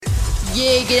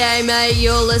Yeah, g'day mate,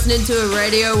 you're listening to a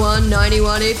Radio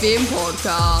 191 FM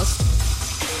podcast.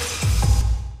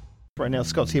 Right now,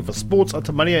 Scott's here for Sports on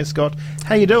Monday. Scott,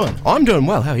 how you doing? I'm doing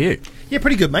well, how are you? Yeah,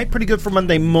 pretty good, mate. Pretty good for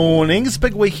Monday morning. It's a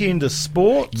big weekend of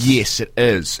sport. Yes, it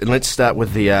is. And let's start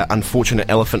with the unfortunate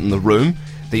elephant in the room.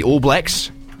 The All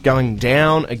Blacks going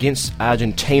down against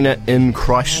Argentina in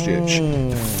Christchurch.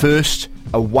 The first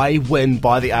away win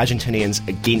by the Argentinians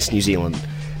against New Zealand.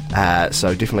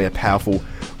 So definitely a powerful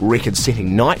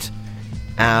record-setting night.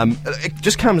 It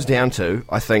just comes down to,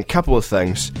 I think, a couple of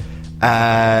things.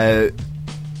 There's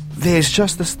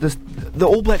just the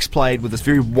All Blacks played with this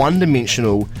very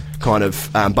one-dimensional kind of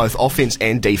both offense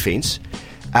and defense,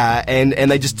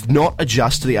 and they just did not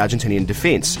adjust to the Argentinian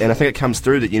defense. And I think it comes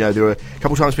through that, you know, there were a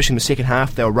couple of times, especially in the second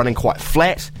half, they were running quite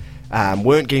flat,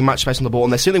 weren't getting much space on the ball,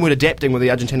 and they certainly weren't adapting when the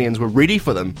Argentinians were ready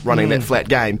for them running that flat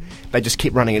game. They just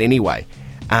kept running it anyway.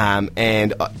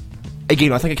 And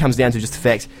again, I think it comes down to just the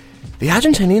fact the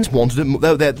Argentinians wanted it.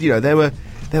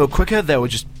 They were quicker. They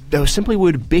were simply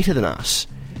worded better than us.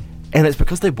 And it's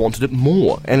because they wanted it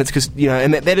more. And it's because,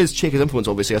 and that is Cheika's influence,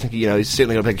 obviously. I think, he's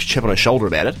certainly got a big chip on his shoulder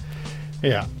about it.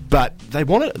 Yeah. But they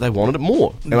wanted it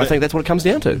more. And I think that's what it comes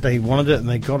down to. They wanted it and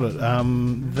they got it.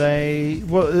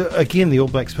 Again, the All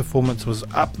Blacks' performance was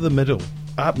up the middle,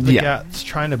 up the guts,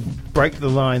 trying to break the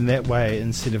line that way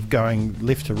instead of going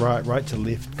left to right, right to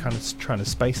left, kind of trying to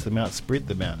space them out, spread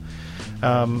them out.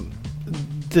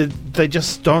 They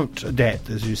just don't adapt,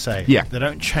 as you say. Yeah. They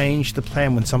don't change the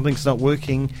plan when something's not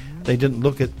working. They didn't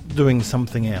look at doing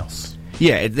something else.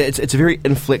 Yeah, it's a very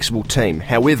inflexible team.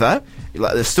 However,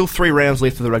 there's still 3 rounds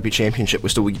left of the Rugby Championship. We're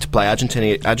still to play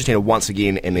Argentina once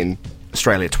again and then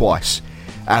Australia twice.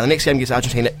 The next game against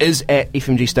Argentina is at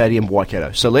FMG Stadium,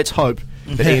 Waikato. So let's hope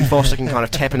that Ian Foster can kind of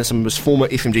tap into some of his former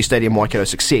FMG Stadium, Waikato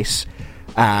success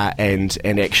and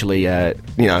actually,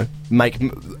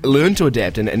 learn to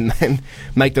adapt and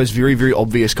make those very, very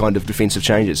obvious kind of defensive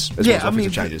changes.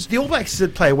 Changes. The All Blacks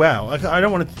did play well. I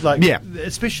don't want to,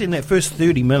 especially in that first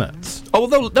 30 minutes. Oh,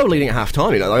 well, they were leading at half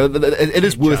time. It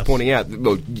is worth pointing out.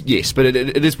 Well, yes, but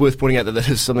it is worth pointing out that this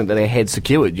is something that they had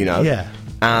secured. Yeah.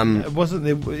 It wasn't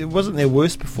their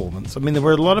worst performance. I mean, there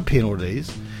were a lot of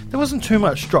penalties. There wasn't too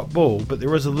much drop ball, but there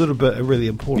was a little bit of really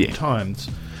important times.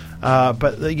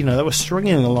 But they were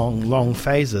stringing along long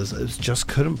phases. It just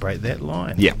couldn't break that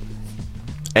line. Yeah,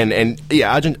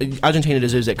 Argentina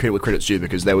deserves that credit where credit's due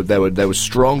because they were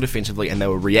strong defensively and they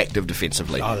were reactive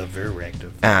defensively. Oh, they're very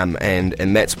reactive.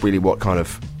 And that's really what kind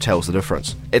of tells the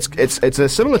difference. It's a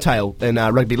similar tale in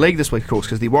rugby league this week, of course,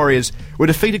 because the Warriors were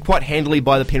defeated quite handily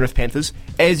by the Penrith Panthers,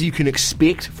 as you can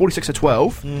expect,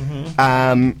 46-12.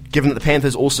 Given that the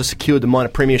Panthers also secured the minor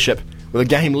premiership with a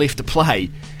game left to play.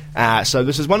 So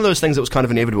this is one of those things that was kind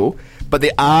of inevitable, but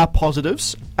there are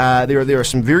positives. There are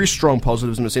some very strong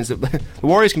positives in the sense that the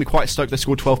Warriors can be quite stoked they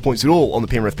scored 12 points at all on the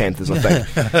Penrith Panthers. I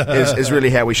think is really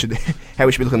how we should be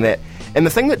looking at that. And the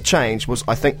thing that changed was,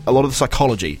 I think, a lot of the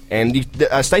psychology. And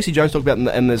Stacey Jones talked about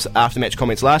in his after-match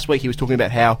comments last week. He was talking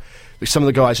about how some of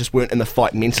the guys just weren't in the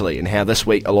fight mentally, and how this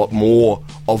week a lot more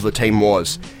of the team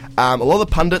was. A lot of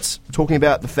the pundits talking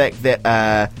about the fact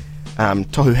that.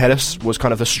 Tohu Harris was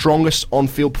kind of the strongest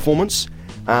on-field performance,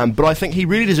 but I think he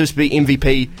really deserves to be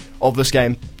MVP of this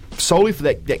game solely for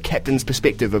that captain's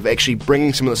perspective of actually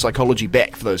bringing some of the psychology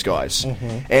back for those guys.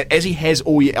 And as he has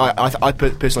all year, I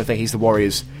personally think he's the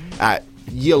Warriors'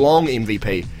 year-long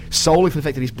MVP solely for the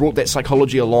fact that he's brought that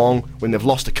psychology along when they've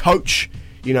lost a coach.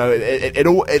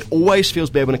 It always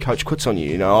feels bad when a coach quits on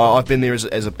you. I've been there as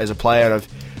a player,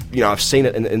 and I've seen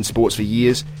it in sports for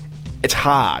years. It's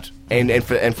hard. And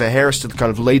for Harris to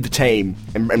kind of lead the team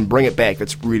and bring it back,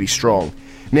 that's really strong.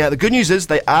 Now, the good news is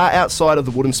they are outside of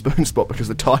the wooden spoon spot because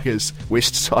the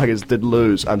West Tigers did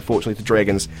lose, unfortunately, to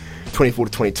Dragons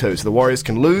 24-22. So the Warriors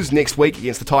can lose next week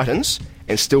against the Titans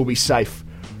and still be safe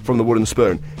from the wooden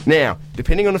spoon. Now,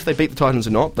 depending on if they beat the Titans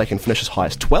or not, they can finish as high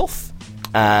as 12th,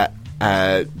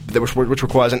 which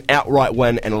requires an outright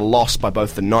win and a loss by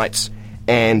both the Knights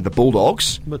and the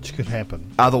Bulldogs. Which could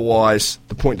happen. Otherwise,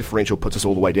 the point differential puts us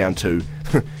all the way down to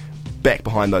back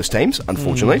behind those teams,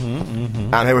 unfortunately.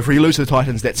 However, if we lose to the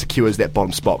Titans, that secures that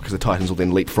bottom spot because the Titans will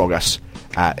then leapfrog us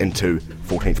into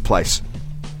 14th place.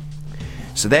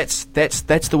 So that's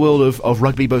the world of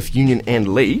rugby, both union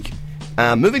and league.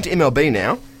 Moving to MLB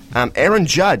now, Aaron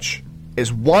Judge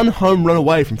is 1 home run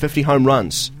away from 50 home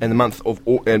runs by the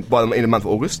end of the month of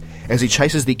August, as he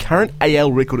chases the current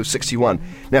AL record of 61.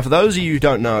 Now, for those of you who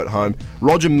don't know at home,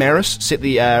 Roger Maris set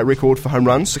the record for home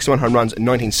runs, 61 home runs in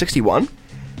 1961,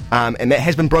 and that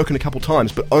has been broken a couple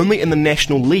times, but only in the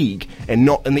National League and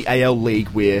not in the AL League,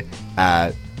 where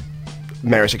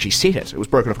Maris actually set it. It was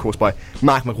broken, of course, by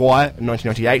Mark Maguire in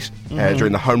 1998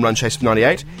 during the home run chase of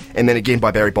 98, and then again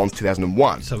by Barry Bonds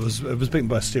 2001. So it was beaten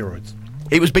by steroids.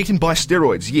 It was beaten by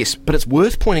steroids, yes, but it's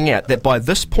worth pointing out that by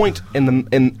this point in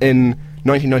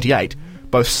 1998,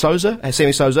 both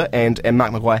Sammy Sosa and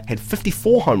Mark Maguire had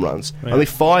 54 home runs, only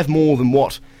 5 more than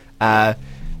what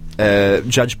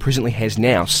Judge presently has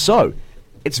now. So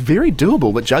it's very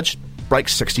doable that Judge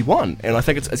breaks 61, and I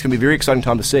think it's going to be a very exciting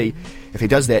time to see if he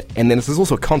does that. And then there's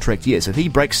also a contract year, so if he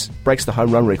breaks the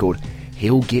home run record,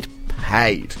 he'll get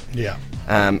paid. Yeah.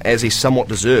 As he somewhat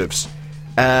deserves.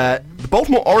 The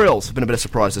Baltimore Orioles have been a bit of a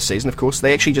surprise this season, of course.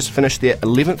 They actually just finished their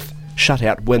 11th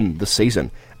shutout win this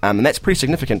season. And that's pretty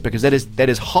significant because that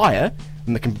is higher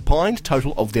than the combined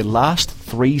total of their last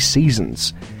 3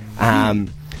 seasons.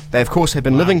 They, of course, have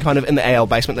been living kind of in the AL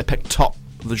basement. They picked top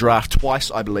of the draft twice,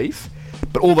 I believe.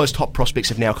 But all those top prospects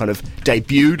have now kind of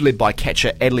debuted, led by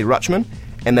catcher Adley Rutschman.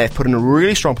 And they've put in a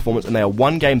really strong performance, and they are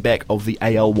 1 game back of the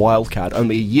AL wildcard,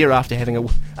 only a year after having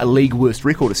a league worst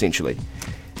record, essentially.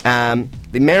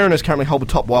 The Mariners currently hold the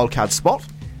top wildcard spot.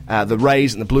 The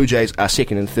Rays and the Blue Jays are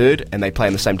 2nd and 3rd, and they play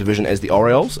in the same division as the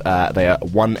Orioles. They are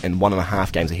 1 and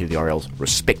 1.5 games ahead of the Orioles,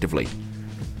 respectively.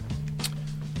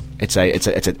 It's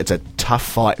a tough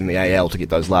fight in the AL to get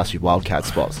those last few wildcard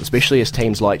spots, especially as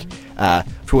teams like,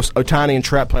 of course, Ohtani and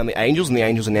Trout play on the Angels, and the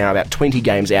Angels are now about 20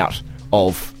 games out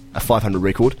of a 500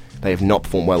 record. They have not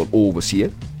performed well at all this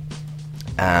year.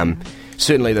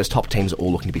 Certainly those top teams are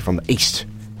all looking to be from the East,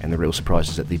 and the real surprise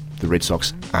is that the Red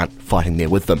Sox aren't fighting there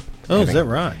with them. Is that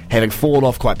right? Having fallen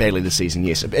off quite badly this season,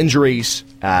 yes. Injuries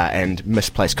and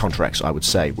misplaced contracts, I would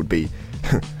say, would be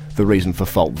the reason for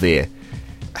fault there.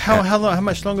 How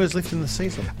much longer is left in the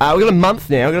season? We've got a month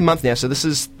now. So this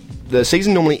is the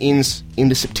season normally ends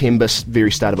end of September,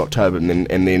 very start of October, and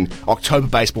then October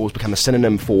baseball has become a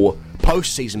synonym for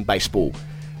postseason baseball.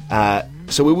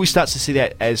 So we start to see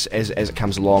that as it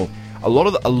comes along. A lot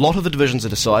of the divisions are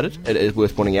decided. It is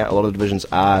worth pointing out. A lot of the divisions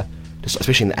are,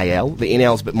 especially in the AL. The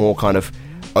NL is a bit more kind of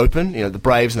open. You know, the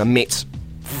Braves and the Mets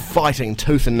fighting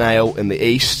tooth and nail in the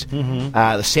East.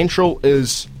 The Central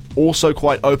is also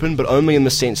quite open, but only in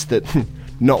the sense that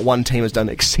not one team has done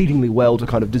exceedingly well to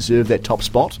kind of deserve that top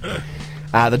spot.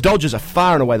 The Dodgers are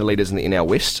far and away the leaders in the NL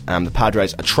West. The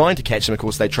Padres are trying to catch them. Of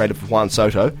course, they traded for Juan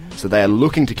Soto, so they are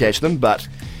looking to catch them, but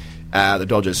the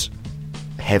Dodgers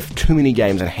have too many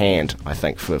games in hand, I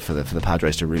think, for the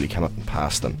Padres to really come up and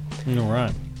pass them. All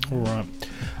right.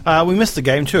 We missed the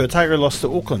game too. Otago lost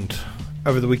to Auckland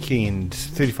over the weekend,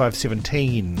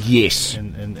 35-17. Yes.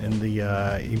 In the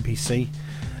NPC.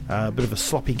 A bit of a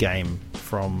sloppy game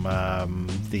from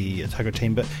the Otago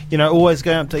team, but always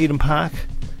going up to Eden Park.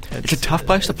 It's a tough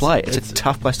place to play. It's a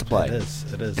tough place to play. It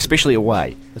is. Especially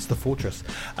away. It's the fortress.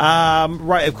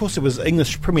 Right, of course, it was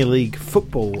English Premier League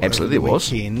football. Absolutely, over the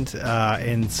weekend,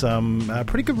 and some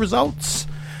pretty good results.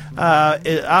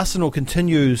 Arsenal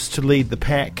continues to lead the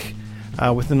pack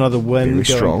with another win, very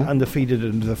strong, undefeated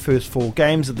into the first 4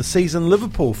 games of the season.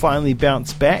 Liverpool finally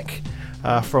bounced back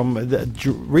from the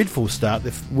dreadful start,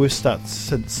 the worst start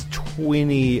since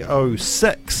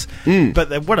 2006.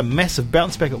 But what a massive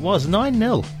bounce back it was,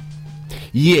 9-0.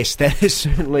 Yes, that is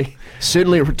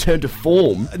certainly a return to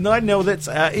form. 9-0, that's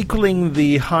equaling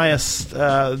the highest,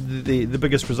 the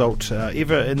biggest result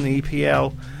ever in the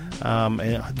EPL, and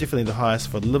definitely the highest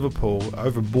for Liverpool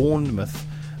over Bournemouth.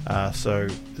 So,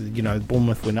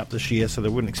 Bournemouth went up this year, so they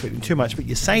weren't expecting too much, but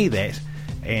you say that,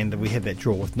 and we had that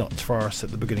draw with Notts Forest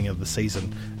at the beginning of the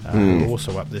season,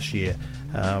 also up this year.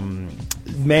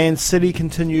 Man City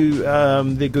continue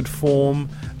their good form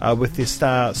with their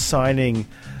star signing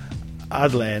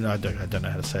Adlan, I don't know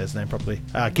how to say his name properly,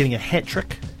 getting a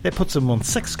hat-trick. That puts him on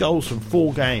 6 goals from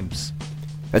 4 games.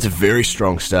 That's a very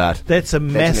strong start. That's a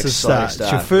massive start.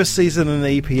 It's your first season in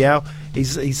the EPL.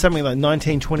 He's something like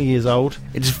 19, 20 years old.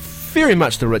 It's very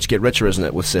much the rich get richer, isn't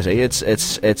it, with City? It's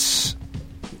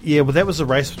Yeah, well, that was a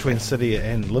race between City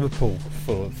and Liverpool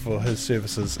for his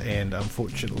services, and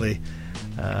unfortunately,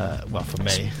 for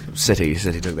me, City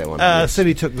took that one.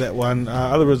 City took that one.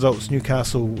 Other results: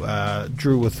 Newcastle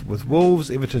drew with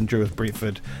Wolves, Everton drew with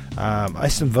Brentford,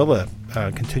 Aston Villa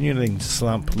continuing to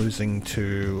slump, losing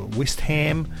to West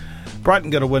Ham. Brighton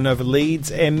got a win over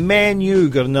Leeds, and Man U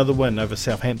got another win over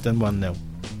Southampton, 1-0.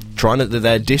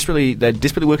 They're desperately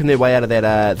working their way out of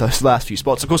that those last few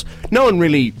spots. Of course, no one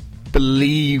really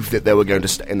believed that they were going to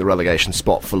stay in the relegation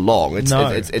spot for long. It's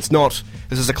not.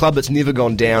 This is a club that's never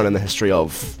gone down in the history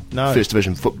of First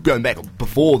Division, going back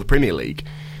before the Premier League.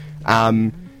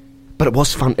 But But it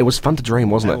was fun. It was fun to dream,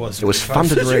 wasn't it? It was fun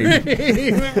to dream.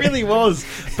 It really was.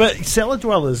 But Cellar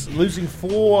Dwellers losing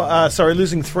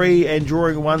 3 and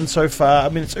drawing 1 so far. I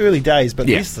mean, it's early days, but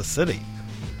Leicester City.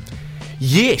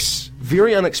 Yes,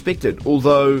 very unexpected.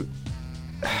 Although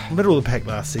middle of the pack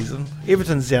last season.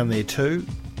 Everton's down there too.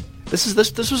 This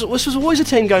was always a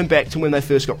team going back to when they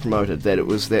first got promoted. That it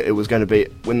was going to be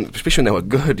especially when they were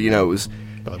good. You know, it was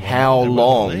how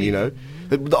long. You know.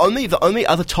 The only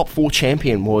other top 4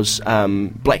 champion was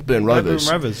Blackburn Rovers,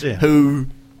 who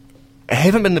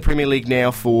haven't been in the Premier League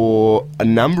now for a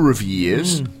number of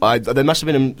years. They must have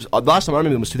been last time I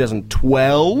remember them was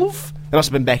 2012. They must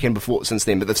have been back in before since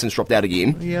then, but they've since dropped out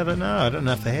again. Yeah, I don't know. I don't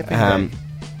know if they have been.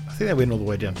 I think they went all the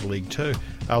way down to League 2,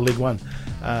 League 1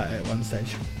 at one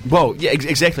stage. Well, yeah,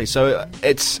 exactly. So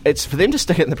it's for them to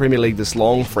stick it in the Premier League this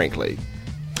long, frankly,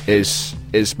 is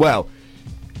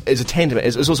a testament.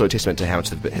 It's also a testament to how much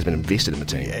has been invested in the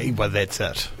team. Yeah, well, that's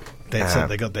it. That's it.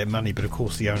 They got their money, but of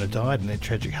course the owner died in that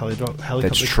tragic helicopter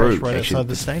crash right outside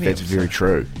the stadium. That's very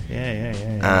true.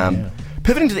 Yeah.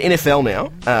 Pivoting to the NFL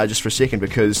now, just for a second,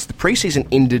 because the preseason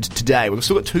ended today. We've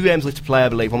still got 2 games left to play, I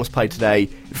believe. One was played today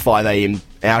at 5 a.m.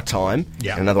 our time,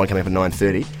 and another one coming up at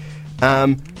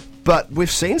 9:30. But we've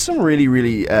seen some really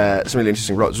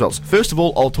interesting results. First of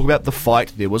all, I'll talk about the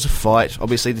fight. There was a fight.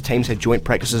 Obviously, the teams had joint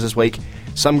practices this week.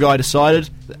 Some guy decided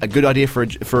a good idea for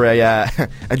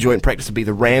a joint practice would be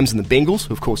the Rams and the Bengals,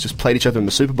 who of course just played each other in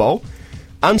the Super Bowl.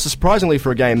 Unsurprisingly,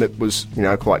 for a game that was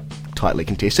quite tightly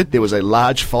contested, there was a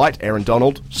large fight. Aaron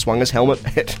Donald swung his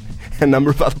helmet at a number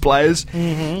of other players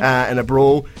in a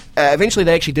brawl. Eventually,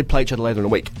 they actually did play each other later in the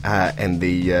week, and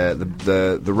the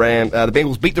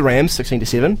Bengals beat the Rams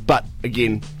 16-7. But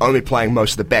again, only playing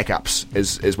most of the backups,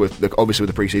 as with obviously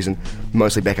with the preseason,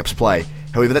 mostly backups play.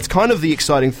 However, that's kind of the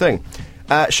exciting thing.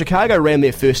 Chicago ran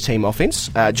their first team offense.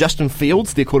 Justin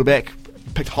Fields, their quarterback,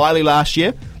 picked highly last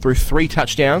year, threw 3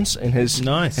 touchdowns in his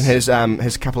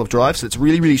couple of drives. So it's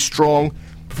really strong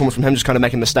performance from him, just kind of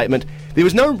making the statement. There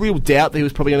was no real doubt that he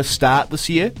was probably going to start this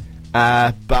year,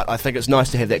 but I think it's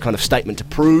nice to have that kind of statement to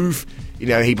prove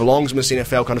he belongs in this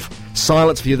NFL, kind of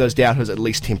silence a few of those doubters, at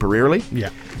least temporarily. Yeah.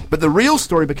 But the real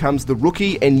story becomes the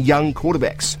rookie and young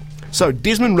quarterbacks. So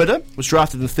Desmond Ridder was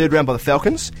drafted in the 3rd round by the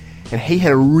Falcons, and he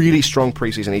had a really strong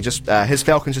preseason. His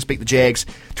Falcons just beat the Jags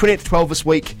 28-12 this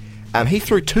week. He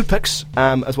threw 2 picks,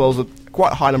 as well as a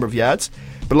quite high number of yards.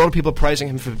 But a lot of people are praising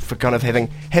him for kind of having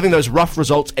those rough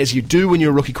results, as you do when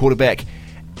you're a rookie quarterback,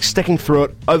 sticking through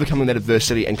it, overcoming that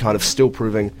adversity, and kind of still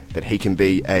proving that he can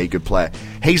be a good player.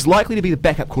 He's likely to be the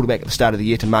backup quarterback at the start of the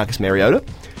year to Marcus Mariota,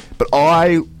 but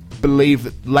I believe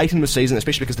that late in the season,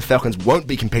 especially because the Falcons won't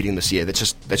be competing this year, that's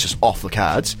just off the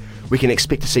cards, we can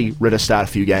expect to see Ridder start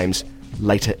a few games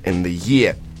later in the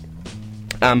year.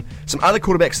 Some other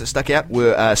quarterbacks that stuck out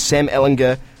were Sam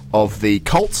Ehlinger of the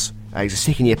Colts. He's a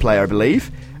second-year player, I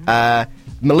believe.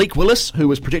 Malik Willis, who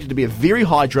was projected to be a very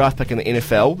high draft pick in the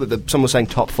NFL, some were saying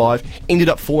top 5, ended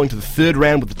up falling to the 3rd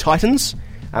round with the Titans.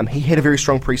 He had a very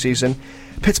strong preseason.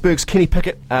 Pittsburgh's Kenny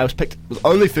Pickett was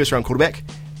only first-round quarterback.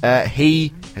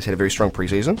 He has had a very strong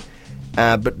preseason.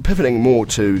 But pivoting more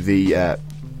to the...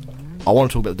 I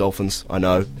want to talk about the Dolphins, I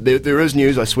know. There is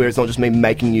news, I swear, it's not just me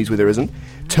making news where there isn't.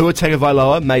 Tua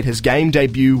Tagovailoa made his game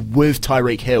debut with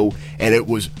Tyreek Hill, and it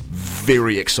was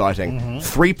very exciting.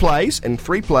 3 plays. In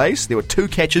 3 plays, there were 2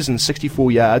 catches and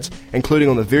 64 yards, including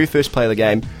on the very first play of the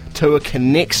game. Tua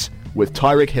connects with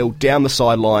Tyreek Hill down the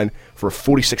sideline for a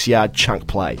 46-yard chunk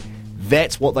play.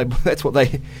 That's what they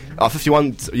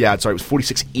 51 yards, sorry, it was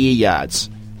 46 air yards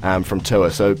from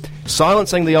Tua. So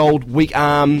silencing the old weak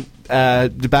arm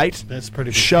debate. That's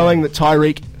pretty showing that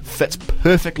Tyreek fits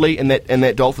perfectly in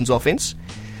that Dolphins offense.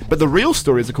 But the real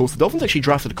story is, of course, the Dolphins actually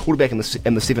drafted a quarterback in the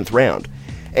 7th round.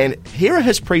 And here are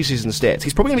his preseason stats.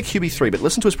 He's probably going to be QB3, but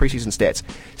listen to his preseason stats.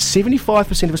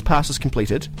 75% of his passes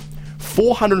completed,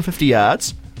 450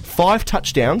 yards, 5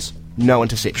 touchdowns, no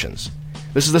interceptions.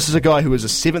 This is a guy who was a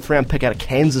 7th round pick out of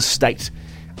Kansas State.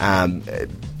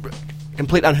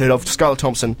 Complete unheard of. Skylar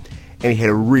Thompson, and he had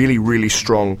a really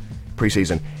strong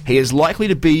preseason. He is likely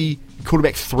to be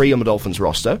quarterback 3 on the Dolphins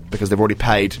roster because they've already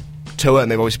paid Tua,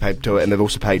 and they've also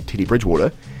paid Teddy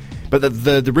Bridgewater. But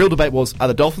the real debate was, are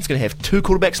the Dolphins going to have 2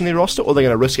 quarterbacks in their roster, or are they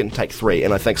going to risk it and take 3?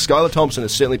 And I think Skylar Thompson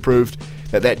has certainly proved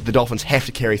that the Dolphins have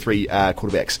to carry 3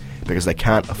 quarterbacks because they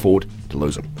can't afford to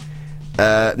lose them.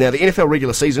 Now, the NFL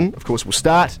regular season, of course, will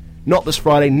start not this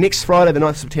Friday, next Friday, the 9th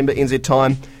of September, NZ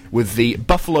time, with the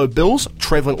Buffalo Bills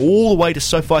travelling all the way to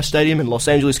SoFi Stadium in Los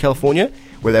Angeles, California,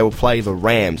 where they will play the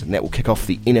Rams, and that will kick off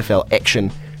the NFL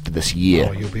action for this year.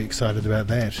 Oh, you'll be excited about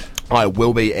that. I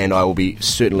will be, and I will be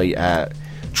certainly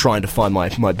trying to find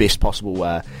my best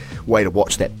possible way to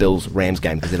watch that Bills-Rams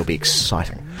game, because it'll be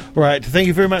exciting. Right, thank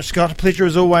you very much, Scott. A pleasure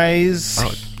as always.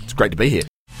 Oh, it's great to be here.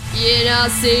 Yeah, now,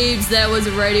 Siebes, that was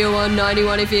a Radio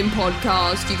 191 FM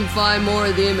podcast. You can find more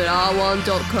of them at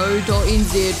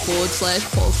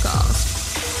r1.co.nz/podcast.